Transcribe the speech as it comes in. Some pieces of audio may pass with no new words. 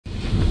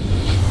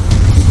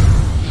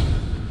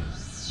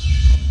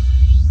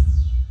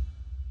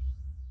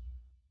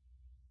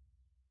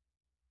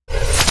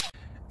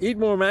Eat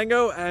more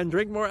mango and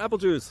drink more apple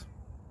juice.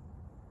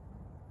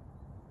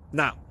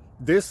 Now,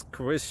 this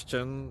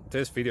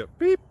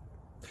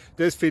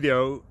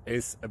video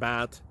is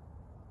about...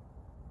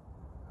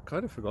 I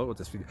kind of forgot what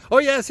this video... Oh,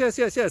 yes.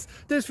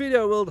 This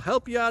video will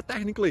help you out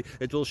technically.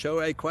 It will show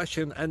a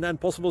question and then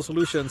possible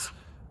solutions.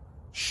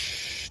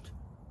 Shh.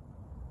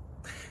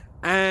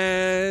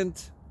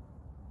 And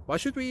why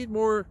should we eat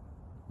more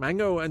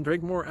mango and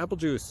drink more apple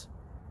juice?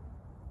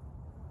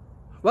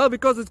 Well,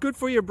 because it's good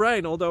for your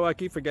brain, although I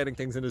keep forgetting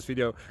things in this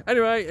video.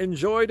 Anyway,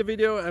 enjoy the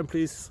video and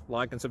please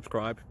like and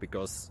subscribe,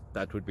 because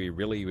that would be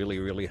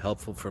really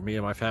helpful for me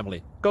and my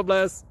family. God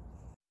bless!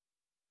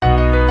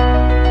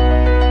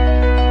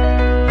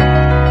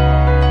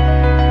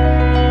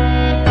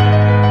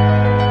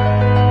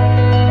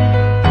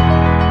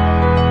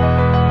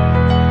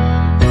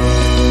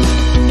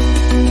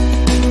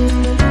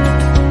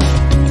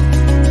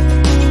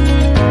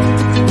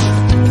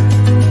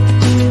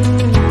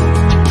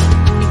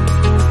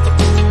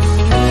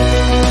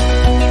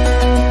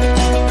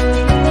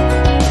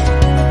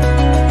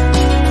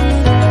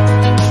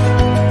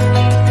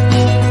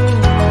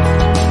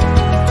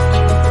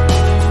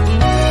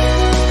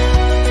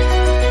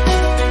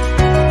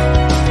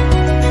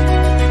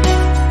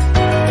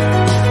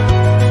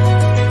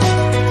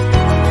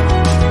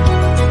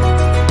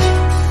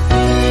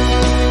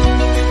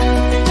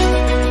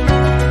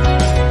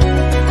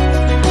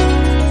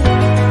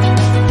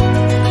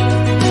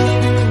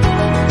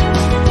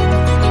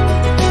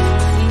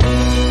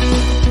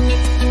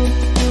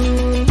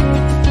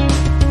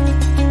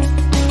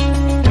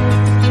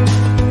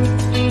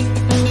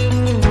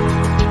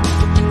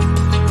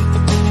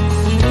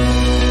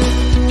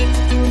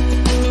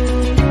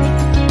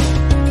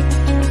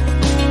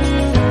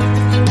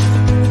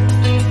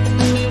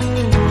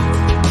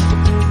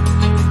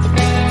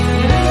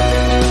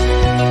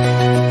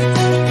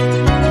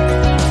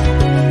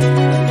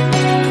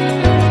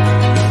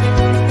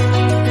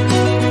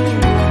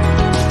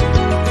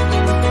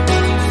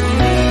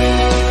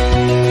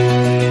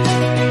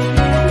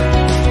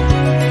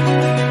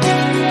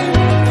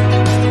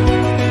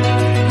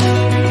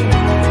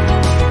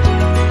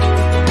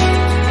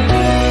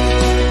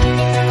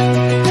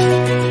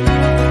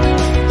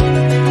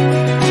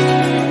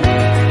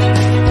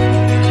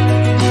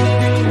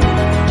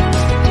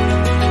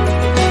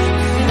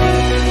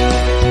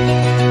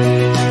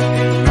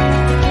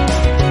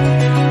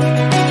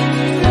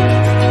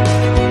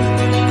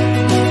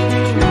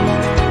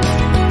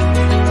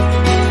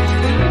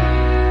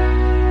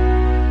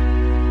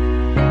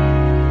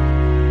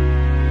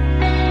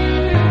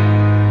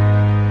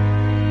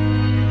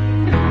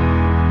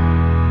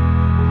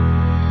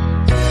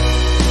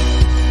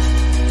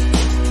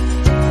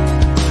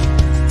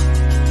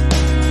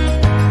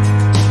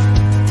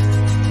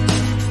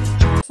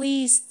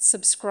 Please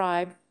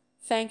subscribe.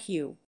 Thank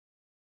you.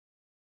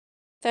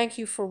 Thank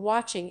you for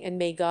watching, and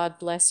may God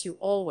bless you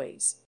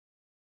always.